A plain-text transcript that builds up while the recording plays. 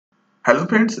Hello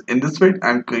friends, in this video I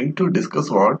am going to discuss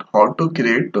how to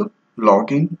create a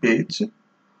login page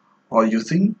or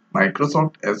using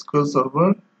Microsoft SQL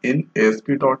Server in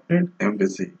ASP.NET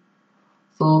MVC.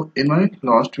 So in my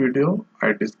last video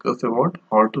I discussed about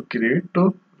how to create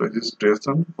a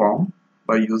registration form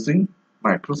by using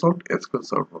Microsoft SQL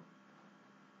Server.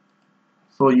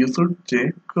 So you should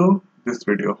check this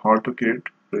video how to create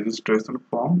registration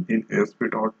form in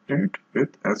ASP.NET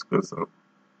with SQL Server.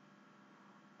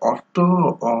 After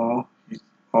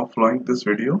offline this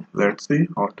video, let's see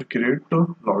how to create a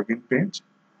login page.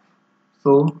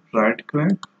 So right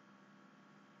click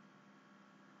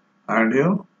and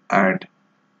here add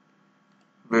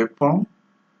web form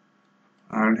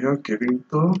and here giving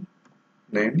the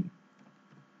name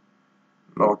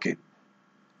login.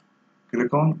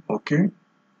 Click on OK.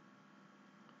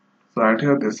 So right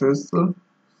here this is the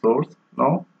source.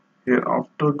 Now here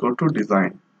after go to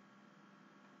design.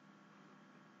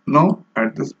 Now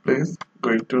at this place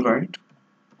going to write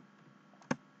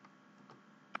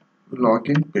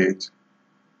login page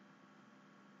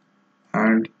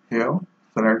and here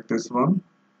select this one.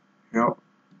 Here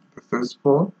this is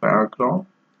for paragraph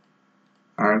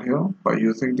and here by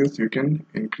using this you can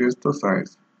increase the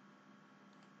size.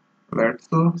 Let's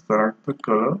select the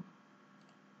color.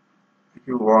 If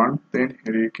you want then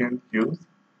here you can use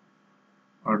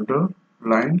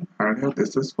underline and here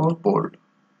this is for bold.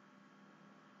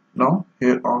 Now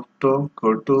here after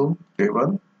go to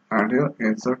table and here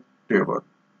insert table.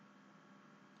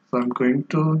 So I'm going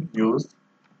to use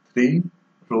 3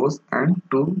 rows and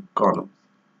 2 columns.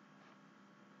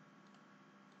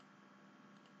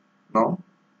 Now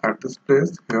at this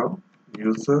place here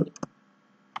user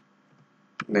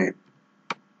name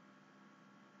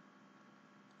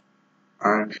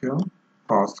and here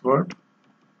password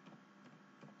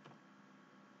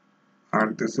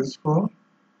and this is for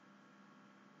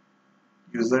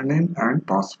username and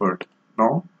password.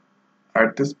 Now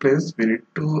at this place we need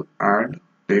to add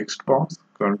text box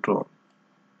control.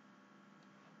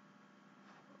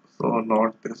 So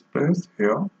not this place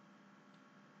here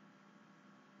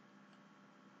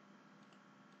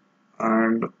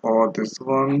and or this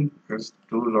one is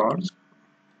too large.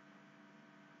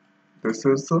 This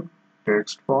is a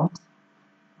text box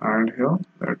and here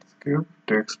let's give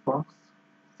text box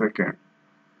second.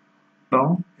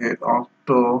 Now here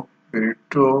after we need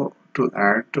to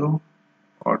add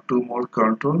or 2 more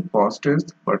control. First is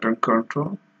button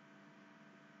control.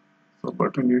 So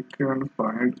button you can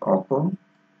find upper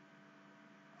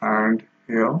and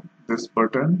here this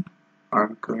button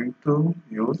I'm going to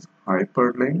use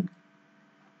hyperlink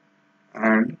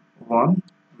and one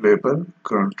label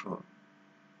control.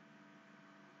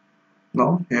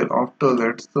 Now here after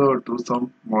let's do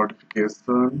some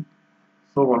modification.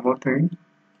 So one more thing,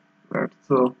 let's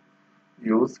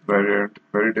use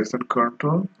validation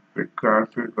control,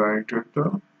 required field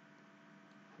validator,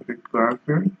 required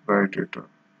field validator.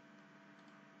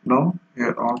 Now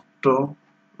here after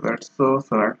let's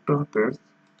select this,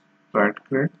 right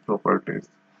click properties.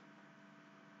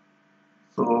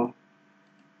 So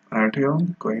at here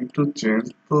going to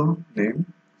change the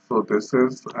name. So this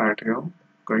is at here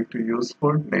going to use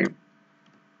for name.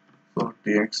 So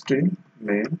txt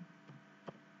name.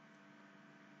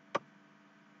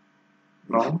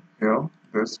 Now here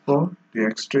this for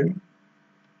txt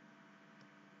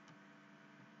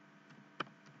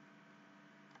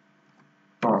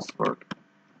password.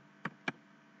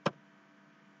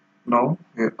 Now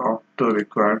here after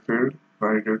required field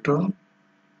validator.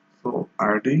 So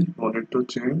ID wanted to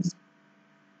change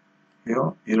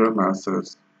here error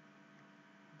message.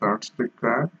 That's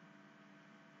required.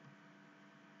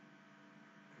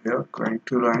 Here going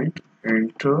to write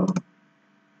enter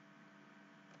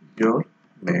your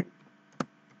name.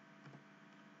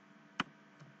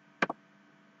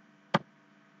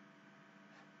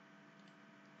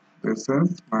 This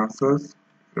is message,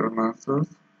 error message.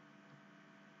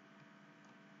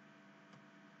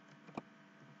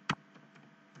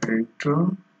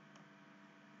 Enter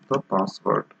the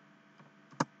password.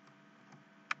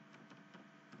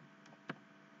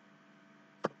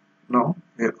 Now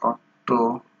here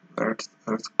after let's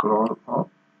scroll up.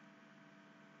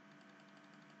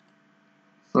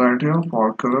 So at here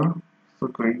for color, so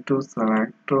going to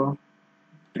select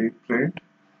deep red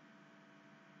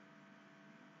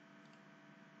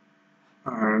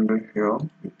and here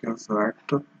you can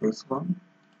select this one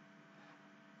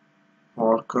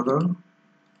for color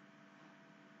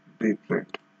deep red.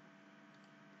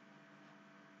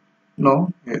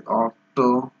 Now here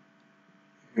after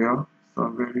here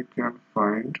somewhere you can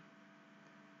find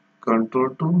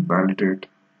control to validate.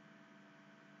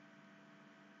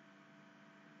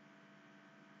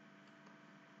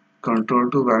 control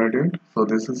to validate. So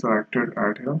this is selected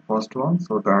at here, first one.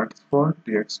 So that's for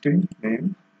txt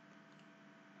name,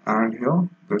 and here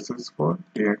this is for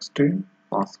txt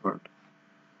password.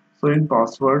 So in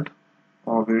password,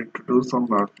 we need to do some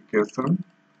modification.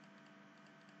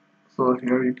 So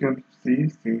here you can see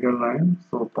single line.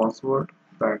 So password,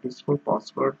 that is for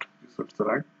password. You should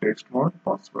select text mode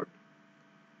password.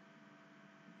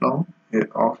 Now here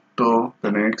after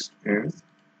the next is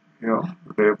here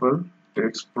label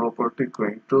text property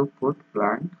going to put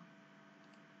blank.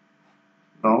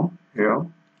 Now here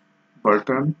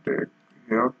button text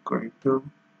here going to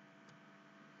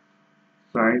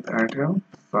write at here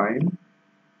sign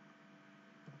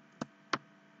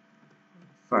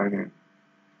in,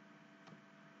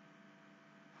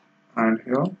 and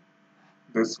here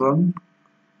this one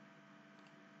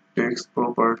text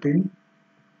property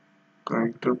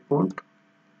going to put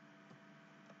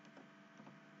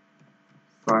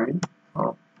sign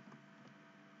up,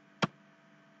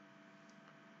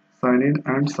 sign in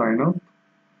and sign up.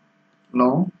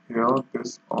 Now here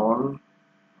this all,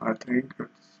 I think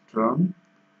it's done.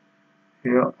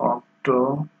 Here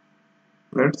after,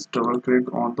 let's double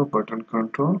click on the button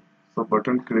control. So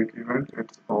button click event,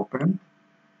 it's open.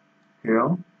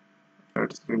 Here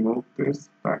let's remove this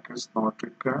package not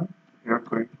required. We are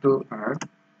going to add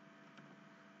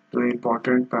the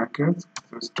important package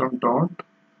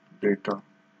system.data,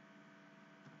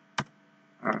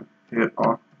 and here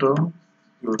after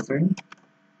using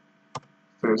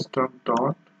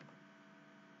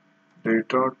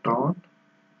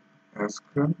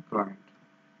system.data.sql client.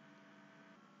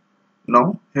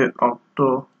 Now here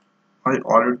after I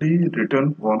already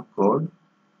written one code,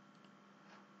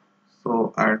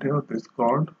 so add here this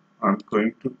code. I'm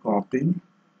going to copy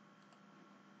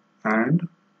and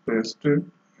paste it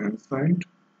inside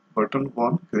button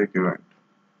 1 click event,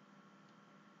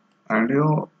 and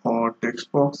here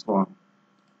text box 1.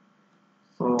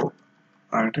 So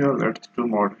and here let's do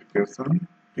modification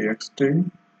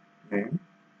txt name,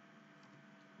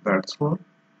 that's for,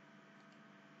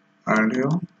 and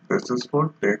here this is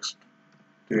for text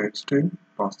txt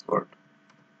password,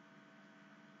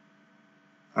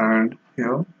 and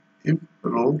here if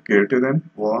row greater than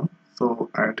 1, so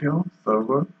add here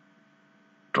server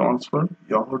transfer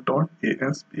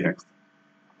yahoo.aspx.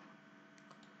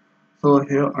 So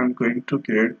here I'm going to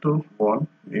create one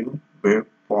new web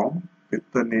form with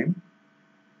the name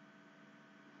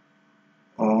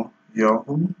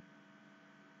Yahoo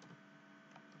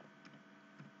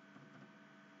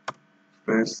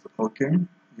space okay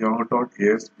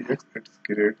yahoo.aspx. It's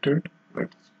created.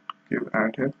 Let's give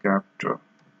add a capture.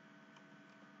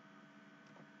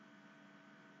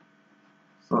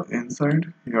 So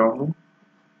inside Yahoo,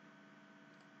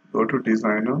 go to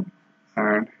designer,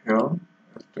 and here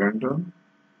standard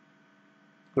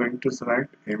going to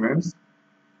select image.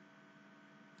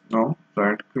 Now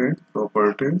right click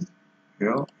properties,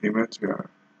 here image here.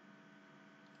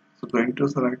 So going to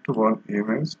select one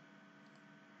image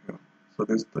here. So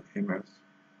this is the image.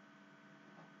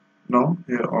 Now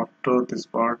here after this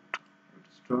part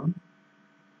it's done,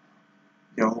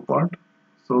 Yahoo part.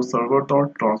 So server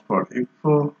dot transfer, if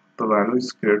the value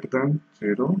is greater than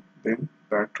 0, then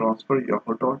that transfer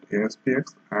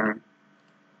yahoo.aspx, and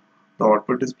the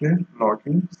output display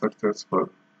logging successful.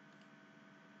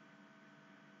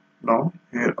 Now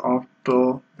here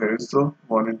after there is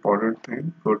one important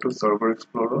thing. Go to server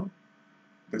explorer.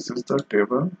 This is the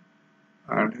table,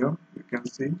 and here you can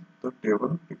see the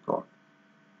table record.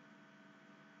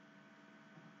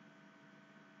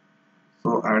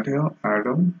 So add here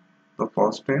Adam, the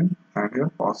first name, and here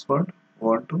password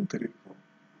 1234.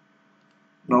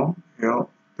 Now here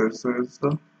this is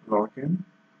the login.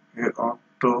 Here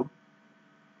after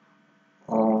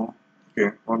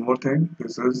okay, one more thing.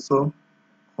 This is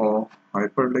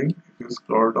hyperlink. If you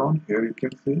scroll down here, you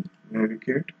can see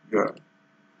navigate URL.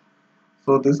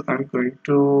 So this I'm going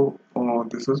to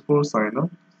this is for sign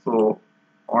up. So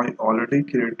I already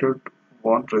created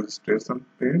one registration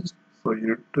page. So you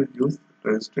need to use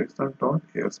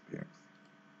registration.aspx.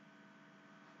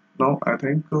 Now I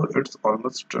think it's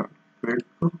almost done. Click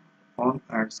on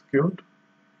execute,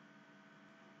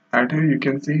 and here you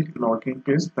can see login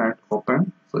page that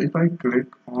open. So if I click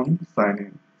on sign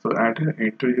in, so add here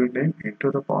enter your name,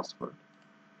 enter the password.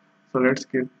 So let's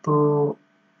get the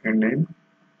name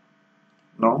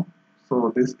now.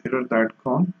 So this error that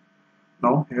gone.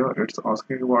 Now here it's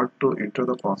asking what to enter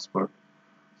the password.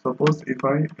 Suppose if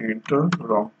I enter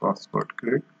wrong password,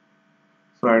 click.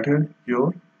 So add here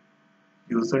your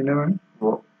username and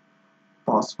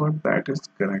password that is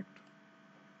correct.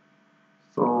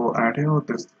 So add here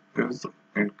this is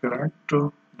incorrect.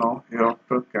 Now here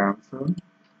after cancel,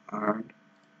 and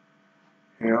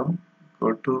here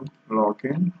go to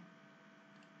login.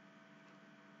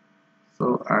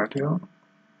 So at here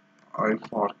I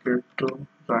forget to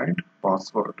write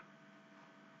password.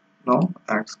 Now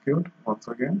execute once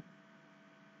again.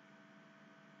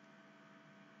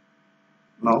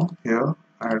 Now here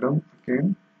Adam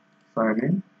again sign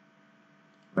in.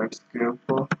 Let's give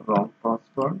for wrong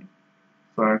password.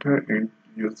 So at here in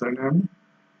username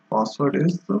password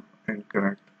is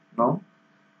incorrect. Now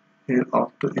here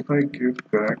after if I give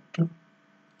correct,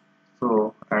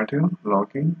 so at here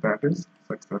login that is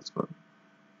successful.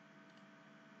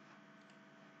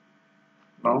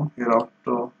 Now here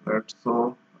after let's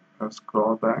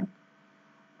scroll back,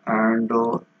 and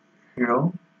here,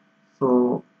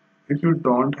 so if you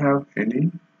don't have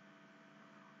any,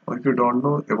 or if you don't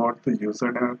know about the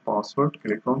username and password,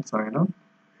 click on sign up.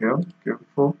 Here give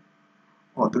for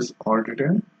all this all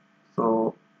detail.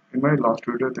 So in my last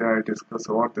video there I discussed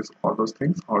about this all those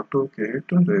things, how to create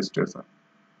a registration.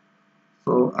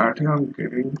 So at here I'm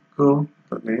giving the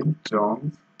name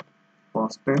John's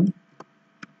first name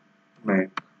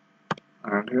Meg,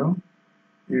 and here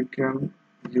you can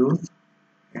use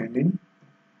any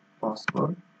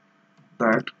password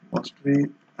that must be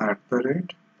at the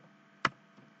rate,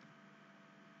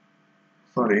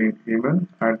 sorry, email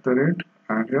at the rate,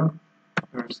 and here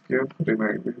let's give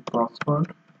remaining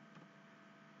password.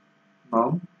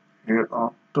 Now here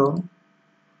after,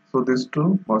 so these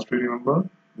two must be remember,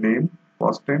 name,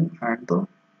 first name and the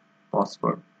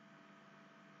password.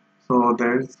 So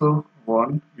there is the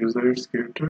one user is created.